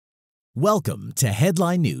Welcome to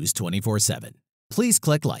Headline News 24/7. Please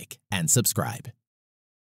click like and subscribe.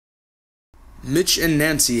 Mitch and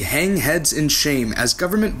Nancy hang heads in shame as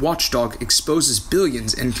government watchdog exposes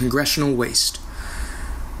billions in congressional waste.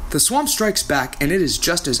 The swamp strikes back, and it is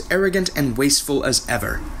just as arrogant and wasteful as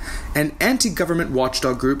ever. An anti-government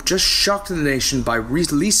watchdog group just shocked the nation by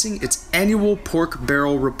releasing its annual pork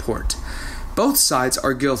barrel report. Both sides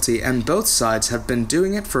are guilty, and both sides have been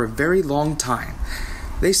doing it for a very long time.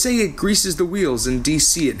 They say it greases the wheels in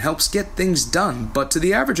D.C. and helps get things done, but to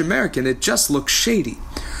the average American, it just looks shady.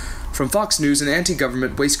 From Fox News, an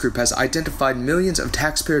anti-government waste group has identified millions of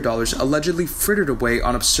taxpayer dollars allegedly frittered away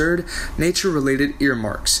on absurd, nature-related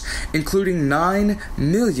earmarks, including $9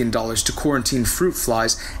 million to quarantine fruit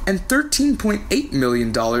flies and $13.8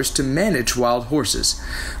 million to manage wild horses.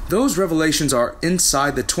 Those revelations are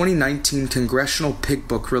inside the 2019 Congressional Pig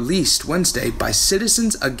Book released Wednesday by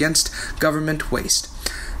Citizens Against Government Waste.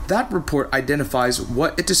 That report identifies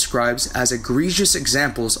what it describes as egregious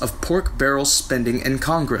examples of pork barrel spending in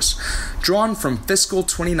Congress, drawn from fiscal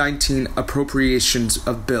 2019 appropriations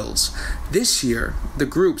of bills. This year, the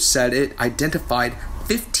group said it identified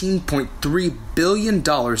 $15.3 billion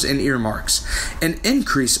in earmarks, an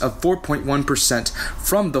increase of 4.1%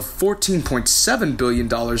 from the $14.7 billion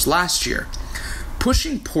last year.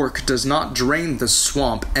 Pushing pork does not drain the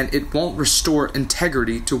swamp, and it won't restore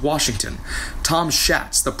integrity to Washington, Tom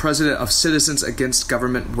Schatz, the president of Citizens Against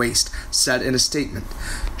Government Waste, said in a statement.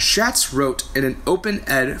 Schatz wrote in an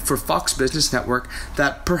open-ed for Fox Business Network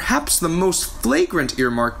that perhaps the most flagrant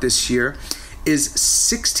earmark this year is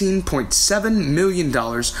 $16.7 million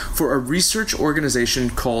for a research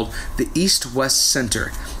organization called the East-West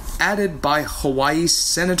Center, added by Hawaii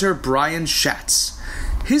Senator Brian Schatz.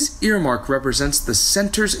 His earmark represents the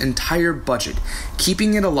center's entire budget,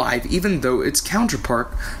 keeping it alive even though its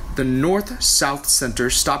counterpart, the North-South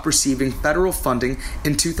Center, stopped receiving federal funding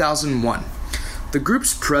in 2001. The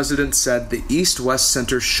group's president said the East-West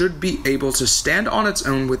Center should be able to stand on its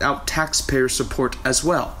own without taxpayer support as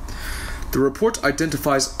well. The report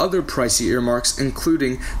identifies other pricey earmarks,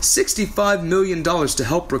 including $65 million to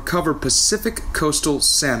help recover Pacific coastal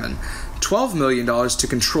salmon, $12 million to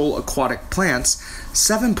control aquatic plants,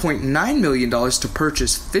 $7.9 million to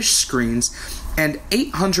purchase fish screens, and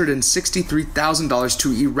 $863,000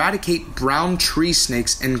 to eradicate brown tree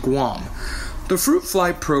snakes in Guam. The fruit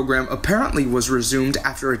fly program apparently was resumed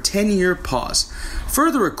after a 10-year pause.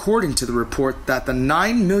 Further, according to the report, that the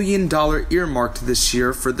 $9 million earmarked this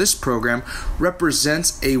year for this program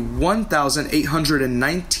represents a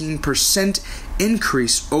 1,819%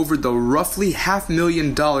 increase over the roughly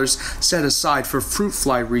 $500,000 set aside for fruit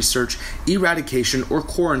fly research, eradication, or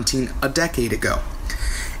quarantine a decade ago.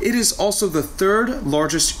 It is also the third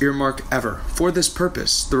largest earmark ever for this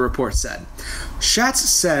purpose, the report said. Schatz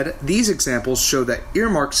said these examples show that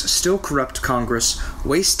earmarks still corrupt Congress,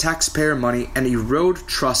 waste taxpayer money, and erode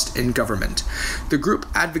trust in government. The group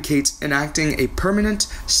advocates enacting a permanent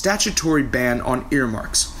statutory ban on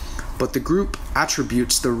earmarks, but the group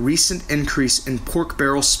attributes the recent increase in pork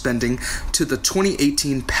barrel spending to the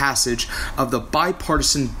 2018 passage of the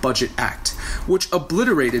Bipartisan Budget Act, which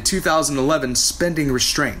obliterated 2011 spending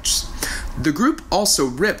restraints. The group also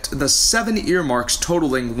ripped the 7 earmarks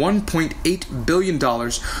totaling $1.8 billion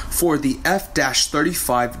for the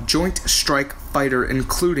F-35 Joint Strike Fighter,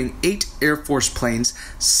 including 8 Air Force planes,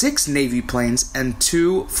 6 Navy planes, and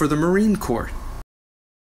 2 for the Marine Corps.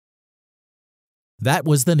 That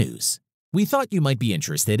was the news. We thought you might be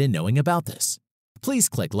interested in knowing about this. Please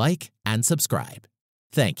click like and subscribe.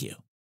 Thank you.